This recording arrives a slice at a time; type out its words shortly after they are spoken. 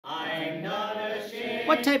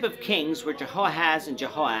What type of kings were Jehoahaz and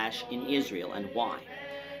Jehoash in Israel, and why?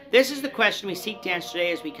 This is the question we seek to answer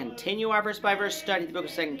today as we continue our verse-by-verse study of the book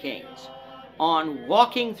of 2 Kings on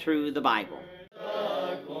walking through the Bible.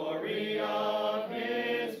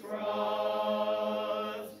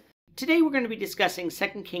 Today we're going to be discussing 2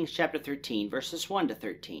 Kings chapter 13, verses 1 to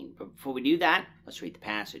 13. But before we do that, let's read the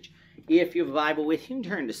passage. If you have a Bible with you,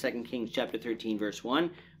 turn to 2 Kings chapter 13, verse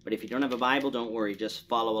 1. But if you don't have a Bible, don't worry, just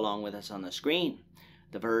follow along with us on the screen.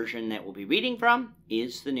 The version that we'll be reading from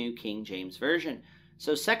is the New King James Version.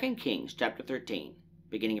 So 2 Kings chapter 13,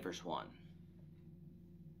 beginning at verse 1.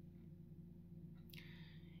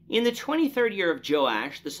 In the 23rd year of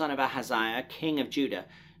Joash, the son of Ahaziah, king of Judah,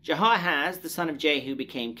 Jehoahaz, the son of Jehu,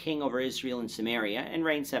 became king over Israel and Samaria, and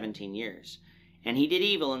reigned 17 years. And he did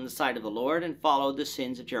evil in the sight of the Lord, and followed the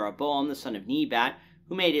sins of Jeroboam, the son of Nebat,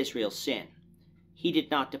 who made Israel sin. He did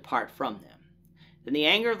not depart from them. Then the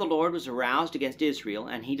anger of the Lord was aroused against Israel,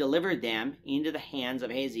 and he delivered them into the hands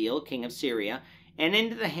of Hazael, king of Syria, and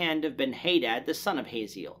into the hand of Ben-Hadad, the son of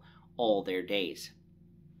Hazael, all their days.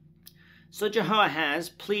 So Jehoahaz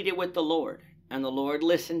pleaded with the Lord, and the Lord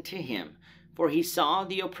listened to him, for he saw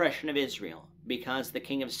the oppression of Israel, because the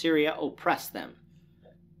king of Syria oppressed them.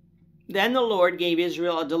 Then the Lord gave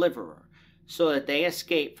Israel a deliverer, so that they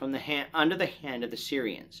escaped from under the hand of the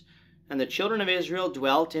Syrians. And the children of Israel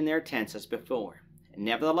dwelt in their tents as before.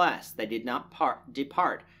 Nevertheless, they did not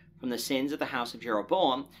depart from the sins of the house of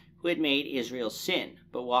Jeroboam, who had made Israel sin,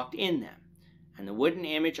 but walked in them. And the wooden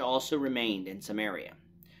image also remained in Samaria.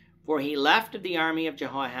 For he left of the army of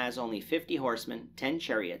Jehoahaz only 50 horsemen, 10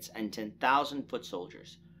 chariots, and 10,000 foot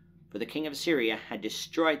soldiers. For the king of Syria had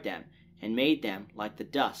destroyed them, and made them like the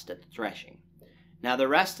dust at the threshing. Now the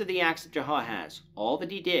rest of the acts of Jehoahaz, all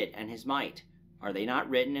that he did, and his might, are they not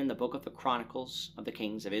written in the book of the Chronicles of the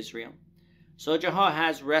kings of Israel? So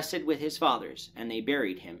Jehoahaz rested with his fathers, and they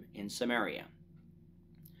buried him in Samaria.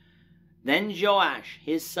 Then Joash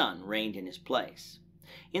his son reigned in his place.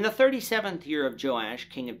 In the 37th year of Joash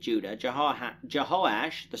king of Judah,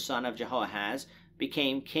 Jehoash the son of Jehoahaz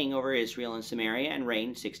became king over Israel and Samaria, and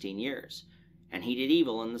reigned 16 years. And he did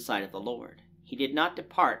evil in the sight of the Lord. He did not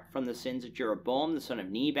depart from the sins of Jeroboam the son of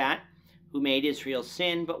Nebat, who made Israel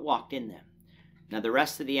sin, but walked in them. Now the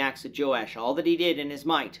rest of the acts of Joash, all that he did in his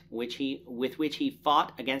might, with which he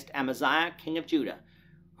fought against Amaziah king of Judah,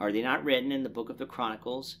 are they not written in the book of the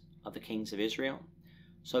Chronicles of the kings of Israel?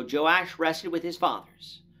 So Joash rested with his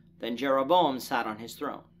fathers. Then Jeroboam sat on his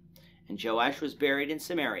throne, and Joash was buried in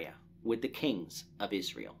Samaria with the kings of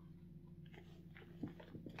Israel.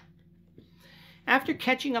 After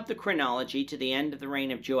catching up the chronology to the end of the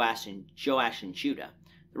reign of Joash in Judah,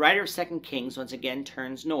 the writer of 2 Kings once again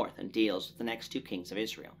turns north and deals with the next two kings of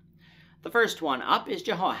Israel. The first one up is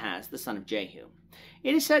Jehoahaz, the son of Jehu.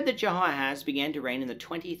 It is said that Jehoahaz began to reign in the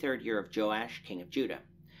 23rd year of Joash, king of Judah.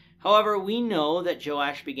 However, we know that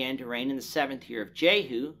Joash began to reign in the 7th year of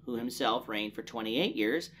Jehu, who himself reigned for 28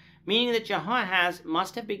 years, meaning that Jehoahaz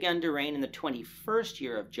must have begun to reign in the 21st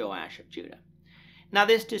year of Joash of Judah. Now,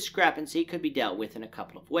 this discrepancy could be dealt with in a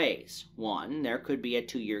couple of ways. One, there could be a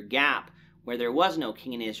 2-year gap where there was no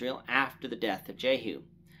king in Israel after the death of Jehu.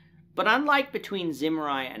 But unlike between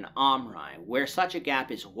Zimri and Omri, where such a gap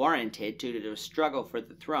is warranted due to a struggle for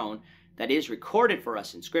the throne that is recorded for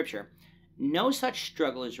us in Scripture, no such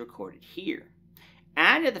struggle is recorded here.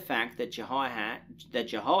 Add to the fact that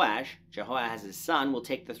Jehoash, Jehoahaz's son, will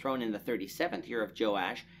take the throne in the 37th year of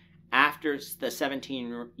Joash after the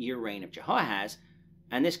 17-year reign of Jehoahaz,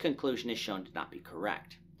 and this conclusion is shown to not be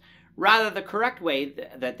correct. Rather, the correct way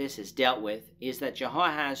that this is dealt with is that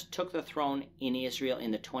Jehoahaz took the throne in Israel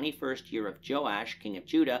in the 21st year of Joash, king of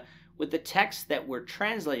Judah, with the text that we're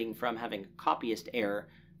translating from having a copyist error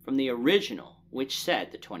from the original, which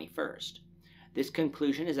said the 21st. This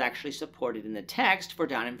conclusion is actually supported in the text, for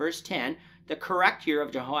down in verse 10, the correct year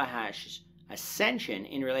of Jehoahaz's ascension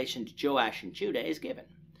in relation to Joash and Judah is given.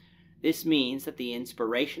 This means that the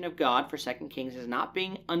inspiration of God for 2 Kings is not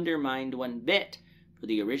being undermined one bit, for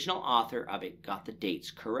the original author of it got the dates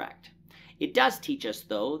correct. It does teach us,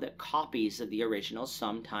 though, that copies of the original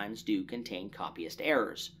sometimes do contain copyist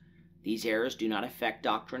errors. These errors do not affect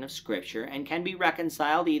doctrine of Scripture and can be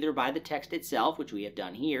reconciled either by the text itself, which we have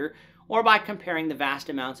done here, or by comparing the vast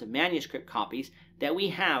amounts of manuscript copies that we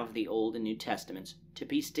have of the Old and New Testaments to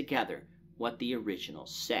piece together what the original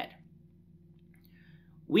said.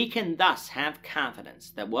 We can thus have confidence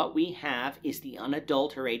that what we have is the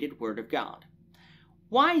unadulterated Word of God.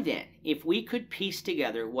 Why then, if we could piece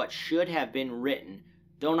together what should have been written,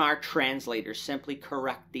 don't our translators simply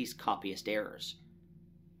correct these copyist errors?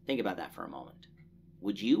 Think about that for a moment.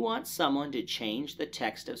 Would you want someone to change the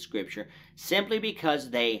text of Scripture simply because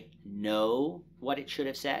they know what it should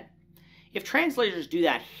have said? If translators do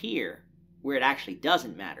that here, where it actually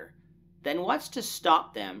doesn't matter, then what's to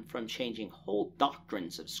stop them from changing whole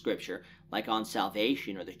doctrines of Scripture, like on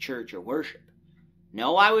salvation or the church or worship?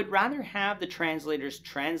 No, I would rather have the translators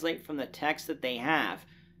translate from the text that they have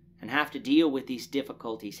and have to deal with these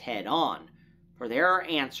difficulties head on, for there are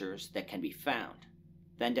answers that can be found,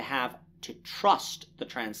 than to have to trust the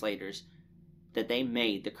translators that they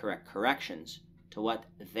made the correct corrections to what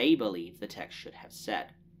they believe the text should have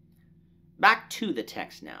said. Back to the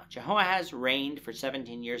text now. Jehoahaz reigned for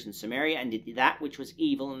 17 years in Samaria and did that which was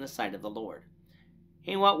evil in the sight of the Lord.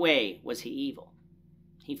 In what way was he evil?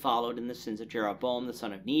 He followed in the sins of Jeroboam the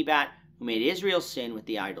son of Nebat, who made Israel sin with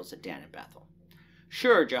the idols at Dan and Bethel.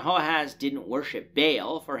 Sure, Jehoahaz didn't worship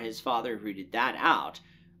Baal, for his father rooted that out,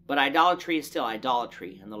 but idolatry is still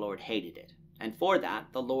idolatry, and the Lord hated it. And for that,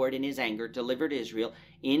 the Lord in his anger delivered Israel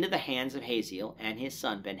into the hands of Hazael and his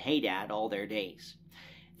son Ben-Hadad all their days.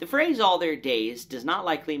 The phrase all their days does not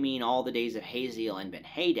likely mean all the days of Hazael and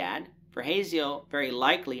Ben-Hadad, for Hazael very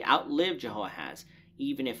likely outlived Jehoahaz,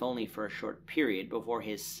 even if only for a short period before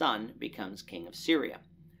his son becomes king of Syria.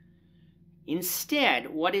 Instead,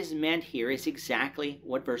 what is meant here is exactly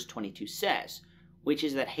what verse 22 says, which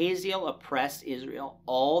is that Hazael oppressed Israel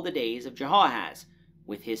all the days of Jehoahaz,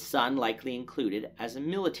 with his son likely included as a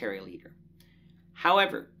military leader.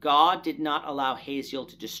 However, God did not allow Hazael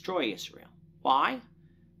to destroy Israel. Why?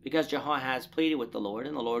 Because Jehoahaz pleaded with the Lord,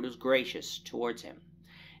 and the Lord was gracious towards him.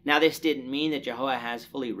 Now, this didn't mean that Jehoahaz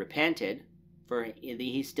fully repented, for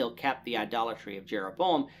he still kept the idolatry of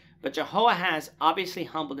Jeroboam, but Jehoahaz obviously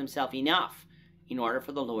humbled himself enough in order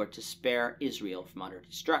for the Lord to spare Israel from utter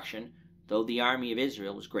destruction, though the army of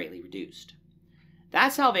Israel was greatly reduced.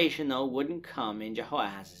 That salvation, though, wouldn't come in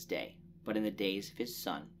Jehoahaz's day, but in the days of his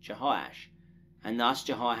son Jehoash. And thus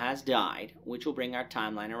Jehoahaz died, which will bring our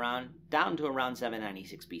timeline down to around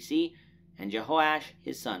 796 BC, and Jehoash,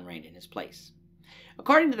 his son, reigned in his place.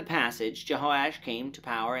 According to the passage, Jehoash came to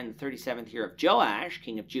power in the 37th year of Joash,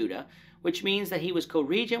 king of Judah, which means that he was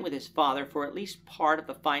co-regent with his father for at least part of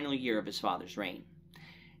the final year of his father's reign.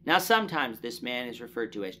 Now, sometimes this man is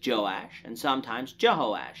referred to as Joash, and sometimes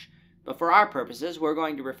Jehoash, but for our purposes, we're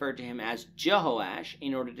going to refer to him as Jehoash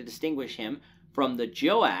in order to distinguish him from the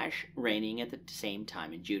Joash reigning at the same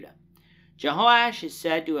time in Judah. Jehoash is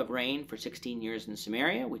said to have reigned for 16 years in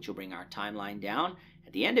Samaria, which will bring our timeline down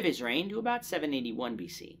at the end of his reign to about 781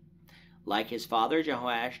 BC. Like his father,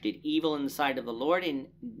 Jehoash did evil in the sight of the Lord in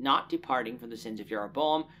not departing from the sins of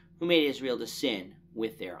Jeroboam, who made Israel to sin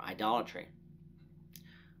with their idolatry.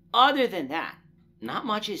 Other than that, not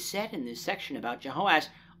much is said in this section about Jehoash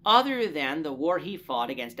other than the war he fought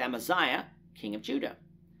against Amaziah, king of Judah.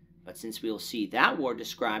 But since we'll see that war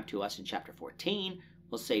described to us in chapter 14,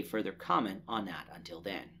 we'll save further comment on that until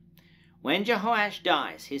then. When Jehoash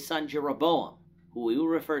dies, his son Jeroboam, who we will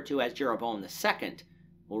refer to as Jeroboam II,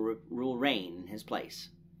 will reign in his place.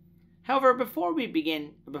 However, before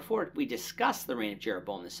we discuss the reign of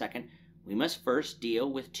Jeroboam II, we must first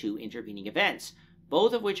deal with two intervening events,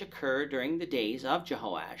 both of which occurred during the days of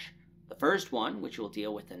Jehoash. The first one, which we'll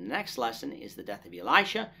deal with in the next lesson, is the death of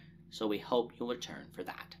Elisha, so we hope you'll return for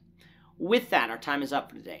that. With that, our time is up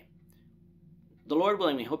for today. The Lord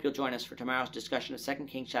willing, we hope you'll join us for tomorrow's discussion of 2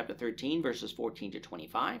 Kings chapter 13, verses 14 to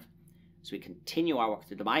 25, as we continue our walk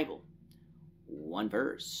through the Bible, one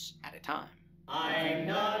verse at a time.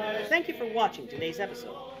 Thank you for watching today's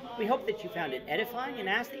episode. We hope that you found it edifying and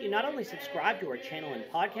ask that you not only subscribe to our channel and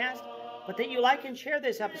podcast, but that you like and share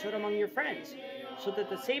this episode among your friends, so that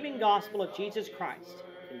the saving gospel of Jesus Christ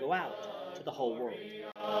can go out to the whole world.